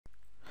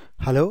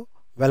Hello,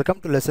 welcome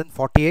to lesson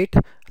 48,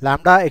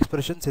 Lambda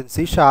Expressions in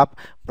C Sharp,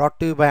 brought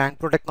to you by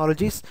Ankpro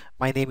Technologies.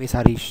 My name is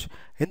Harish.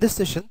 In this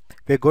session,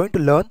 we are going to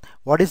learn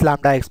what is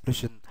Lambda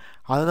Expression.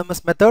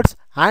 Anonymous methods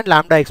and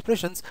Lambda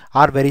Expressions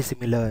are very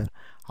similar.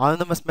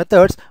 Anonymous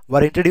methods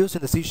were introduced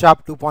in the C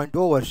Sharp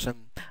 2.0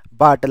 version,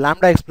 but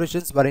Lambda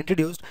Expressions were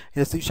introduced in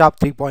the C Sharp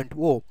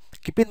 3.0.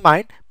 Keep in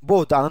mind,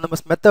 both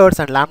anonymous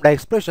methods and Lambda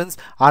Expressions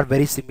are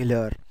very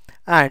similar.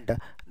 And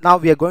now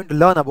we are going to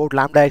learn about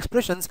Lambda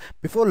Expressions.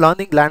 Before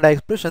learning Lambda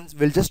Expressions,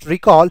 we'll just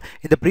recall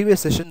in the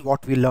previous session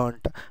what we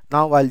learned.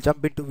 Now I'll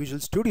jump into Visual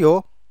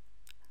Studio.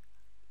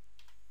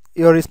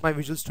 Here is my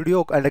Visual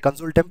Studio and a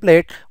console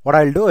template. What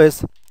I'll do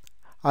is,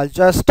 I'll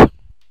just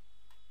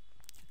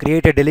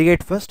create a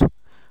delegate first.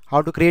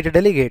 How to create a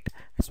delegate?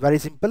 It's very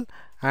simple,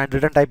 and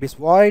return type is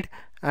void,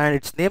 and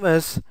its name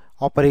is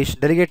operation.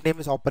 Delegate name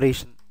is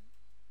operation,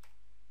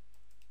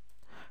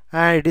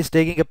 and it is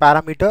taking a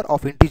parameter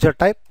of integer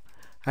type,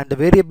 and the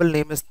variable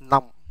name is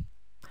num.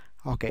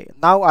 Okay,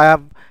 now I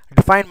have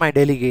defined my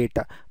delegate.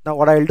 Now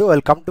what I'll do,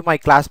 I'll come to my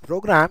class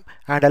program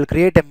and I'll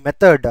create a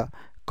method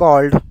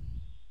called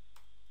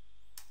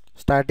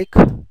static,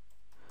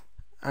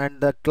 and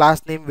the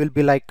class name will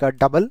be like a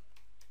double,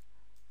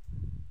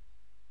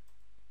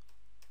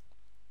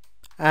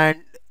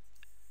 and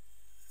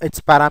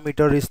its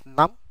parameter is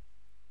num.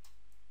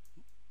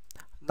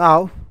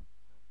 Now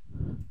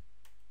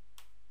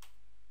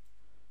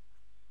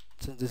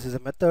since this is a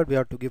method, we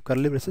have to give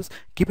curly braces.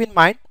 Keep in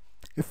mind,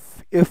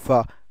 if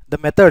the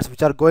methods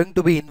which are going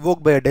to be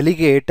invoked by a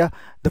delegate,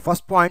 the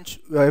first point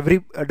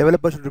every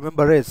developer should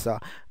remember is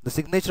the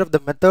signature of the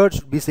method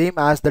should be same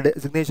as the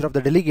signature of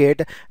the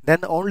delegate. Then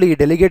only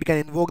delegate can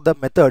invoke the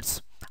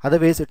methods.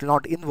 Otherwise it will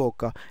not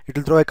invoke, it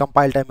will throw a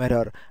compile time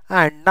error.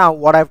 And now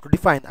what I have to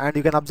define, and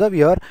you can observe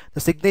here, the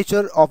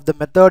signature of the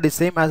method is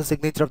same as the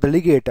signature of the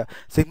delegate.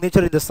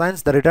 Signature in the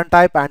sense the return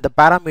type and the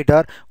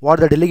parameter what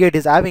the delegate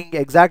is having,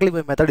 exactly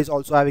my method is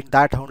also having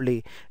that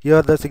only.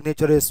 Here the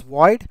signature is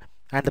void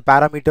and the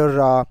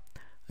parameter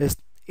is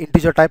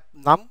integer type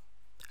num.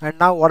 And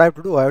now what I have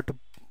to do, I have to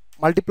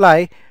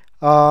multiply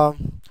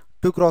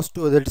 2 cross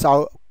 2,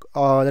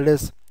 that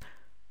is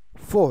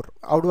 4.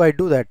 How do I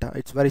do that?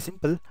 It's very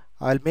simple.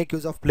 I'll make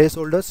use of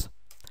placeholders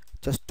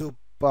just to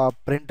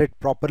print it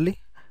properly.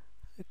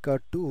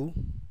 2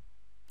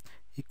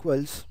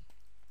 equals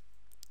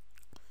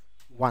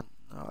 1.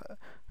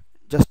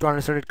 Just to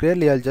understand it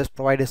clearly, I'll just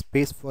provide a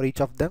space for each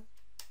of them.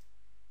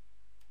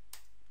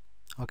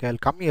 Okay, I'll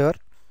come here,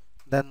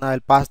 then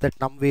I'll pass that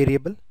num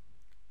variable,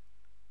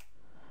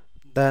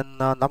 then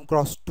num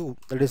cross 2,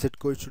 that is it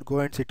should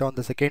go and sit on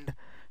the second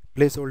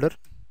placeholder,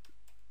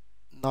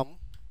 num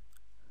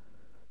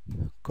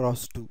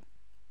cross 2.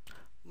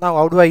 Now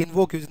how do I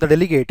invoke using the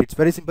delegate? It's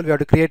very simple. We have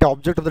to create an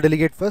object of the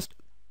delegate first.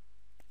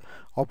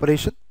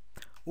 Operation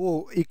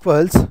O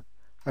equals, I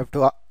have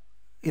to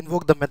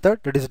invoke the method,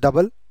 that is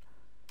double,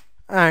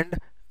 and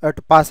I have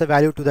to pass a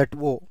value to that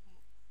O.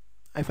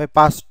 If I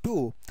pass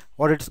 2,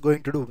 what it's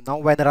going to do? Now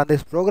when I run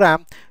this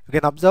program, you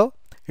can observe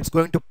it's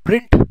going to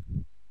print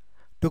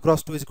 2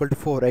 cross 2 is equal to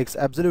 4x,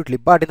 absolutely.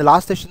 But in the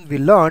last session we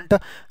learned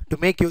to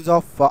make use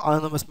of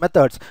anonymous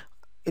methods.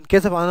 In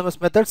case of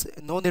anonymous methods,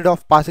 no need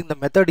of passing the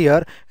method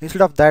here.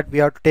 Instead of that, we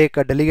have to take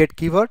a delegate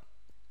keyword,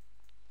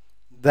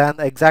 then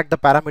exact the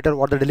parameter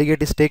what the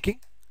delegate is taking,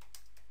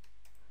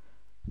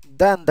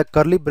 then the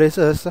curly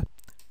braces.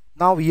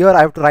 Now here I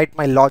have to write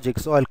my logic,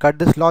 so I'll cut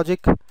this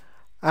logic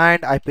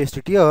and I paste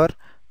it here.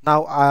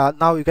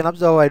 Now you can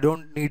observe I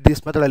don't need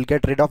this method. I'll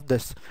get rid of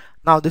this.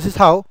 Now this is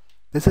how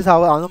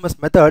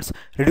anonymous methods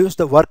reduce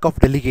the work of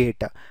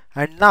delegate.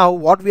 And now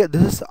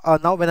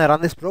now when I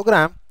run this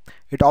program,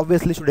 it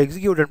obviously should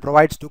execute and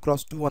provides 2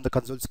 cross 2 on the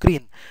console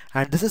screen.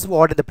 And this is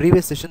what in the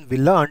previous session we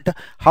learned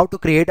how to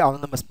create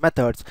anonymous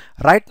methods.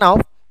 Right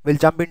now we'll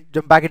jump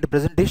back into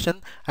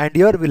presentation, and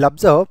here we'll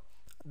observe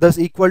this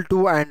equal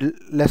to and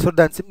lesser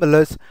than symbol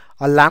is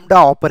a lambda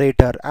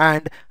operator,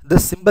 and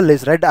this symbol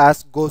is read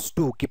as goes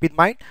to. Keep in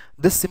mind,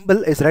 this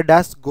symbol is read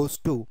as goes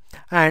to.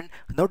 And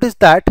notice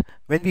that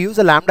when we use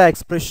a lambda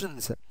expression,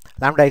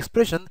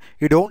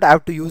 you don't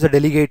have to use a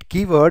delegate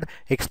keyword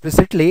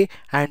explicitly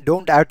and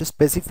don't have to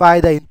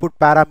specify the input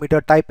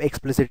parameter type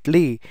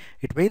explicitly.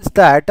 It means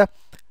that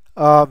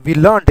we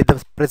learned in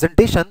the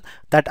presentation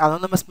that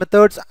anonymous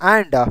methods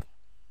and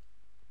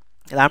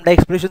lambda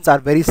expressions are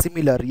very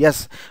similar.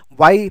 Yes,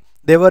 why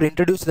they were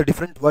introduced in the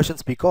different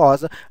versions?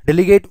 Because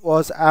delegate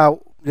was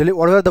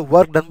whatever the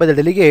work done by the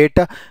delegate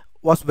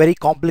was very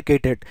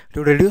complicated.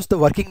 To reduce the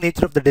working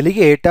nature of the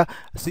delegate,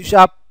 C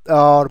Sharp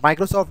or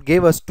Microsoft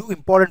gave us two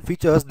important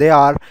features. They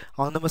are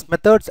anonymous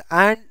methods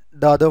and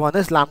the other one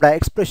is lambda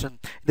expression.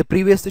 In the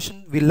previous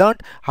session we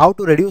learned how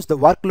to reduce the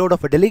workload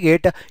of a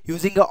delegate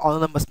using an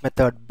anonymous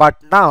method,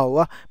 but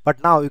now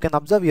you can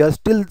observe here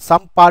still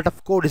some part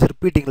of code is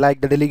repeating, like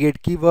the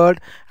delegate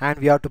keyword, and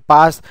we have to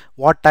pass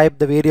what type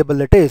the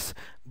variable it is.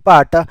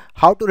 But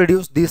how to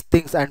reduce these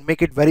things and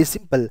make it very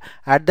simple?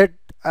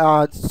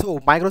 So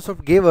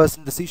Microsoft gave us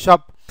in the C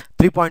Sharp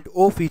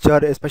 3.0 feature,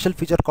 a special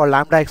feature called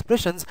Lambda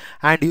Expressions,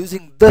 and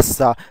using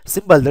this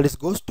symbol, that is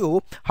goes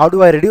to how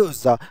do I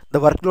reduce the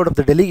workload of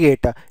the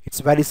delegate. It's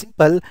very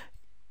simple.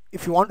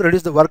 If you want to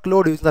reduce the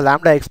workload using the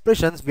Lambda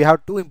expressions, we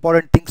have two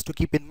important things to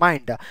keep in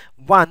mind.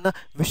 One,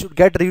 we should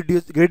get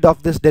rid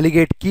of this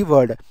delegate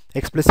keyword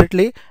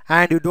explicitly,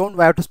 and you don't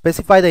have to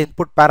specify the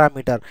input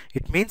parameter.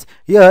 It means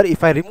here,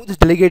 if I remove this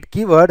delegate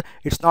keyword,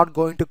 it's not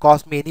going to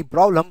cause me any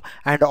problem,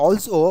 and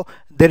also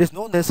there is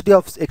no necessity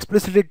of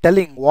explicitly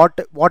telling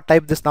what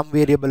type this num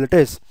variable it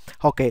is.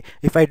 Okay,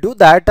 if I do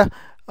that,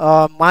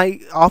 my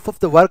half of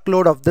the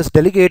workload of this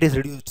delegate is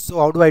reduced. So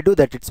how do I do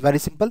that? It's very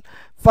simple.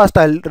 First,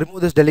 I'll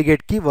remove this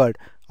delegate keyword.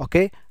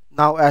 Okay,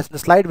 now as the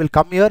slide will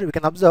come here, we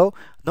can observe,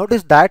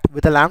 notice that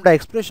with a Lambda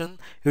expression,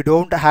 you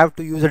don't have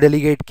to use a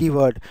delegate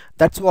keyword.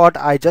 That's what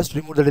I just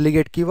removed the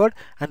delegate keyword.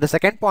 And the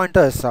second point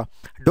is,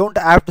 don't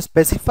have to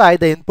specify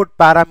the input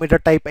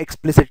parameter type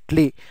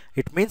explicitly.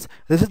 It means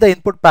this is the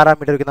input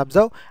parameter, you can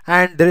observe,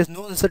 and there is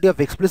no necessity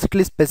of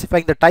explicitly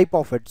specifying the type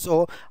of it.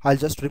 So I'll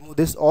just remove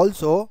this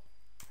also,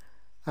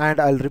 and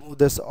I'll remove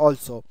this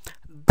also.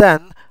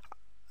 Then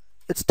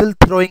it's still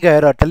throwing an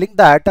error telling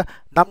that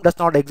num does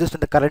not exist in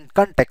the current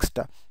context.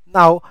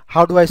 Now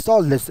how do I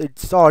solve this?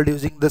 It's solved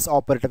using this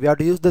operator. We have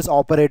to use this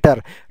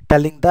operator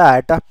telling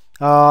that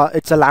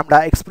it's a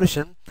Lambda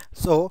expression.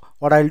 So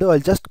what I'll do, I'll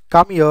just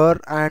come here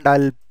and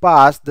I'll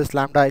pass this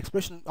Lambda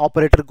expression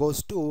operator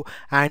goes to,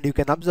 and you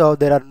can observe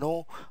there are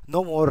no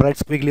more red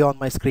squiggly on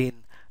my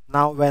screen.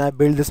 Now when I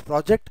build this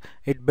project,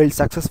 it builds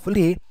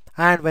successfully,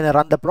 and when I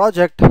run the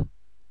program,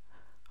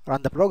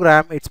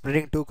 it's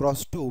printing 2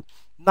 cross 2.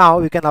 Now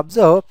we can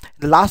observe in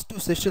the last two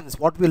sessions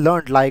what we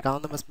learned, like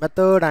anonymous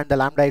method and the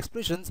Lambda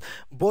expressions,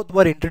 both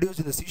were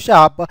introduced in the C#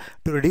 to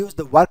reduce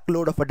the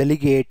workload of a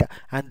delegate,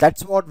 and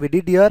that's what we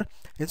did here.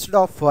 Instead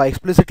of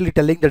explicitly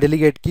telling the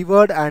delegate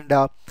keyword and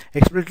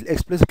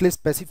explicitly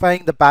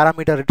specifying the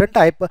parameter return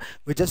type,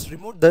 we just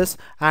removed this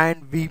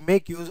and we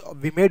made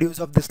use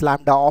of this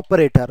Lambda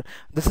operator.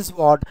 This is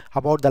what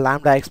about the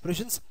Lambda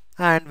expressions.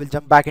 And we'll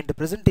jump back into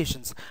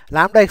presentations.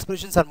 Lambda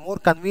expressions are more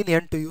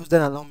convenient to use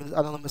than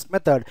anonymous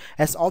method,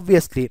 as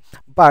obviously,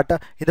 but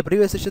in the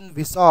previous session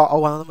we saw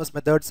how anonymous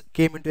methods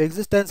came into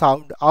existence,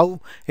 how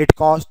it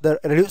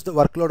reduced the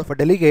workload of a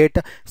delegate.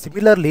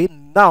 Similarly,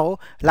 now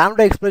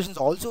Lambda expressions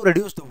also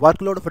reduce the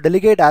workload of a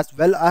delegate as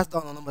well as the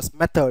anonymous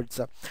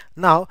methods.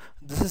 Now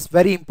this is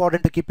very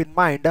important to keep in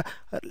mind.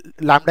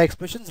 Lambda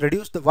expressions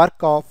reduce the work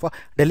of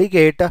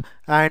delegate,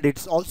 and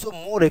it's also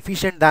more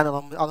efficient than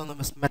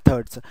anonymous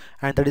methods,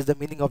 and that is the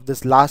meaning of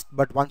this last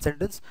but one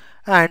sentence.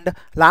 And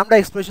Lambda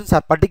expressions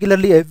are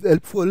particularly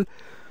helpful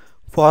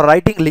for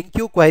writing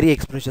LINQ query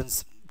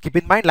expressions. Keep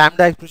in mind,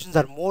 Lambda expressions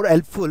are more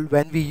helpful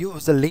when we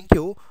use the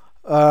LINQ.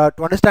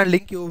 To understand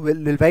LINQ,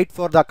 we'll wait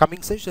for the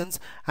coming sessions,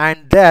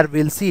 and there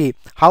we'll see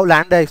how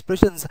Lambda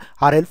expressions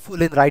are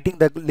helpful in writing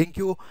the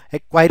LINQ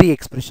query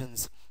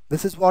expressions.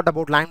 This is what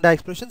about Lambda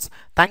expressions.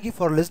 Thank you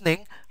for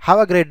listening. Have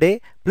a great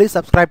day. Please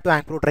subscribe to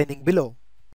Ankpro training below.